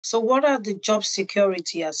So what are the job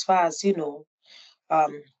security as far as,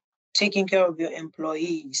 um, taking care of your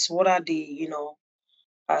employees? What are the,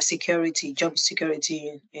 security, job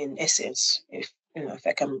security in essence, if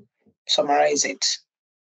I can summarize it?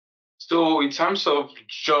 So in terms of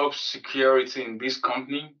job security in this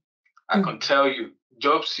company, I can Mm. tell you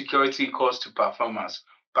job security equals to performance.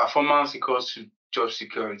 Performance equals to job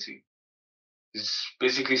security. It's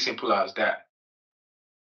basically simple as that.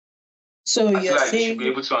 So I feel you're like you should be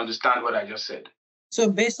saying, able to understand what I just said. so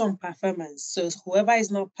based on performance, so whoever is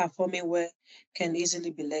not performing well can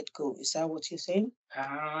easily be let go. Is that what you're saying?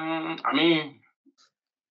 I mean,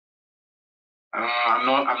 I'm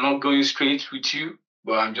not going straight with you,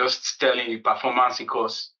 but I'm just telling you performance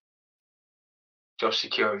equals job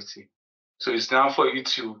security. So it's now for you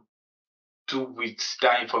to do with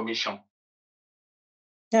that information.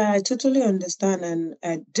 Yeah, I totally understand, and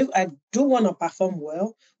I do want to perform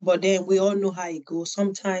well, but then we all know how it goes.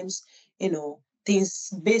 Sometimes,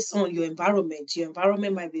 things based on your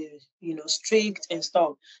environment might be, strict and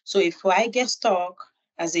stuff. So if I get stuck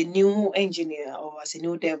as a new engineer or as a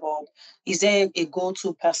new DevOps, is there a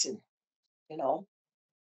go-to person? You know,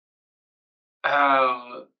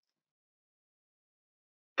 Uh,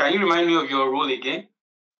 can you remind me of your role again?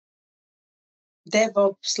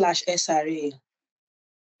 DevOps/SRE,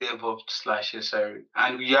 DevOps / SRE.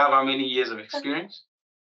 And you have how many years of experience?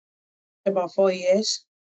 about 4 years.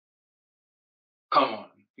 Come on,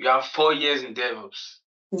 you have 4 years in DevOps.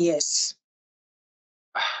 Yes.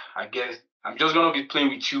 I guess I'm just gonna be playing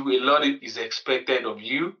with you. A lot is expected of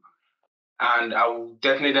you, and I will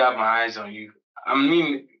definitely have my eyes on you. I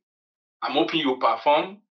mean, I'm hoping you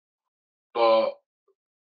perform, but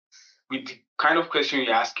with the kind of question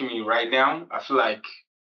you're asking me right now, I feel like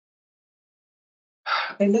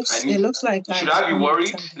It I looks it need. looks like Should I be I'm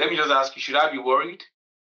worried? outside. Let me just ask you. Should I be worried?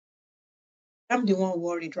 I'm the one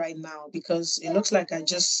worried right now because it looks like I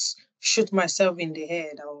just shoot myself in the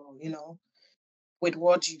head, or with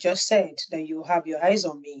what you just said, that you have your eyes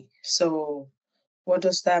on me. So what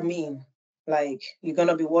does that mean? Like you're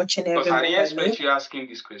gonna be watching Because every I move didn't I expect make? you asking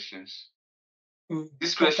these questions. Mm,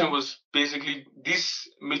 This question okay. was basically this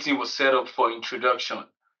meeting was set up for introduction.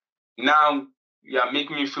 Now you are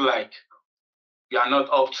making me feel like you are not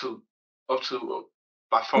up to No,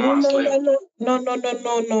 performance no, no, level. no, no, no, no,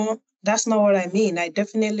 no, no. That's not what I mean. I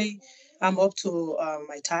definitely am up to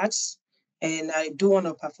my tasks, and I do want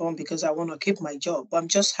to perform because I want to keep my job. But I'm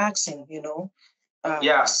just asking. Yeah.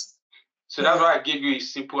 Um, So that's yeah. why I gave you a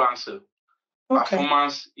simple answer. Okay.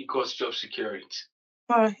 Performance equals job security.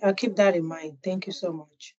 All right. I'll keep that in mind. Thank you so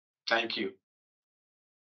much. Thank you.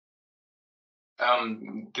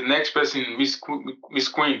 The next person, Miss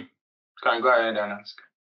Queen, can go ahead and ask.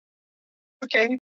 Okay.